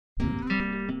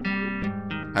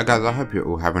Hi guys, I hope you're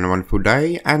all having a wonderful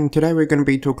day, and today we're going to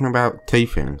be talking about two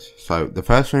things. So the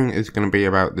first thing is going to be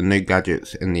about the new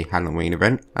gadgets in the Halloween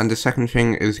event, and the second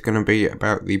thing is going to be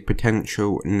about the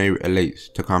potential new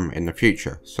elites to come in the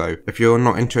future. So if you're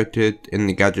not interested in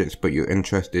the gadgets but you're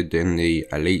interested in the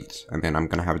elites, and then I'm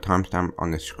going to have a timestamp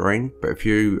on the screen, but if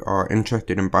you are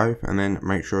interested in both, and then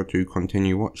make sure to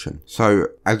continue watching. So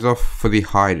as of for the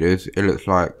hiders, it looks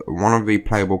like one of the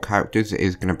playable characters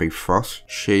is going to be Frost.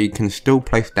 She can still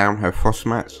place down her frost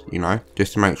mats, you know,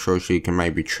 just to make sure she can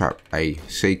maybe trap a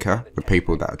seeker for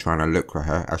people that are trying to look for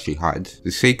her as she hides. The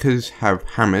seekers have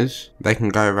hammers. They can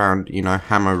go around, you know,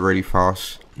 hammer really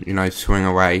fast, you know, swing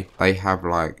away. They have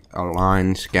like a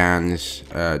line scans,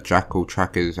 jackal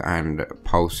trackers, and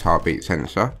pulse heartbeat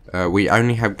sensor. We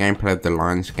only have gameplay of the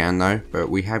line scan though, but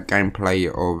we have gameplay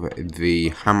of the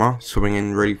hammer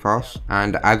swinging really fast.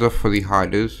 And as of for the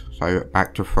hiders, so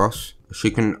back to Frost, she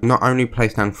can not only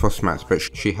place down frost mats, but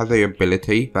she has a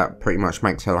ability that pretty much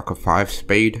makes her like a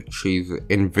 5-speed. She's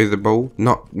invisible,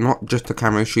 not just to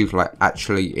cameras, she's like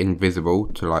actually invisible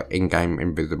to like in-game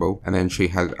invisible. And then she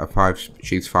has a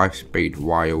she's 5-speed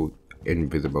while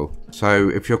invisible. So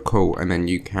if you're cool, and then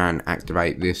you can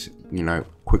activate this, you know,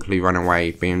 quickly run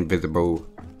away, be invisible,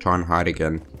 try and hide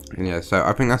again. And yeah, so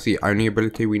I think that's the only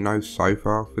ability we know so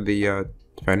far for the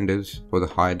defenders, for the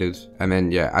hiders. And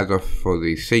then yeah, as of for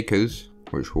the seekers,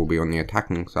 which will be on the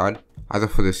attacking side, as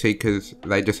of for the seekers,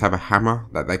 they just have a hammer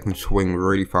that they can swing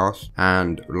really fast,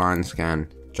 and line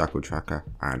scan, jackal tracker,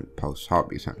 and pulse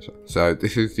heartbeat sensor. So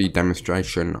this is the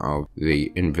demonstration of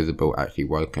the invisible actually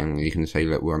working. You can see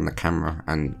that we're on the camera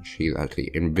and she's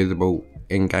actually invisible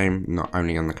in game, not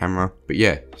only on the camera. But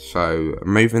yeah, so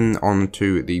moving on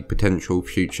to the potential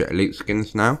future elite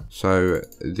skins now. So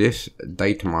this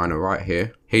Dataminer right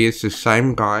here, he is the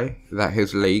same guy that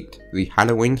has leaked the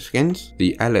Halloween skins,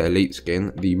 the Ella elite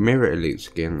skin, the Mirror elite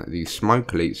skin, the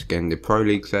Smoke elite skin, the Pro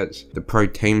League sets, the Pro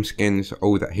Team skins,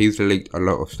 all that. He's leaked a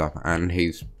lot of stuff and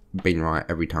he's been right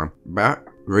every time. But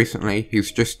recently,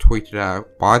 he's just tweeted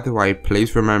out, by the way,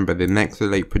 please remember the next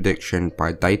elite prediction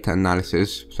by data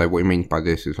analysis. So what he means by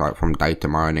this is like from data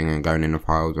mining and going in the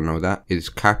files and all that, is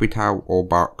Capitao or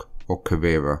Buck or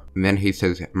Caveira. And then he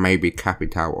says maybe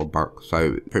Capitao or Buck.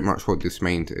 So pretty much what this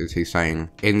means is he's saying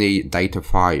in the data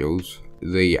files,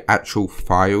 the actual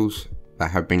files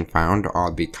that have been found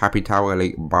are the Capitao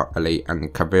elite, Buck elite, and the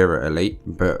Caveira elite.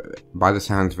 But by the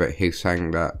sounds of it, he's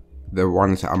saying that the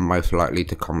ones that are most likely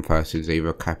to come first is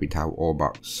either Capitao or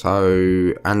Buck.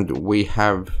 So, and we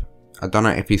have, I don't know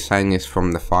if he's saying this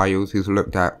from the files he's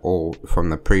looked at or from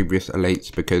the previous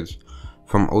elites, because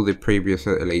from all the previous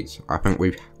elites, I think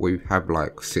we have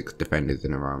like 6 defenders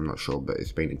in a row. I'm not sure, but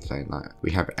it's been insane. Like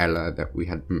we have Ella, that we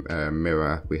had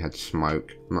Mirror, we had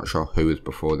Smoke. I'm not sure who was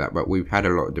before that, but we've had a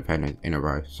lot of defenders in a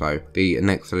row. So the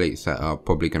next elites that are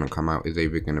probably going to come out is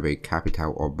either going to be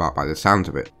Capitao or Buck by the sounds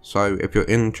of it. So if you're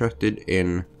interested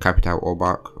in Capitao or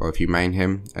Buck, or if you main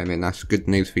him, and then that's good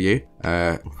news for you.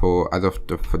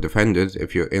 For defenders,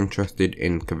 if you're interested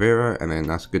in Caveira, and then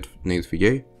that's good news for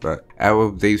you. But out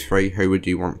of these 3, who would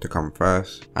you want to come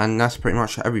first? And that's pretty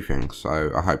much everything.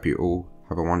 So I hope you all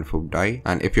have a wonderful day.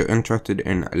 And if you're interested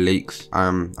in leaks,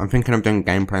 I'm thinking of doing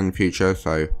gameplay in the future,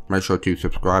 so make sure to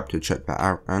subscribe to check that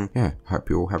out. And yeah, hope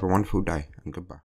you all have a wonderful day, and goodbye.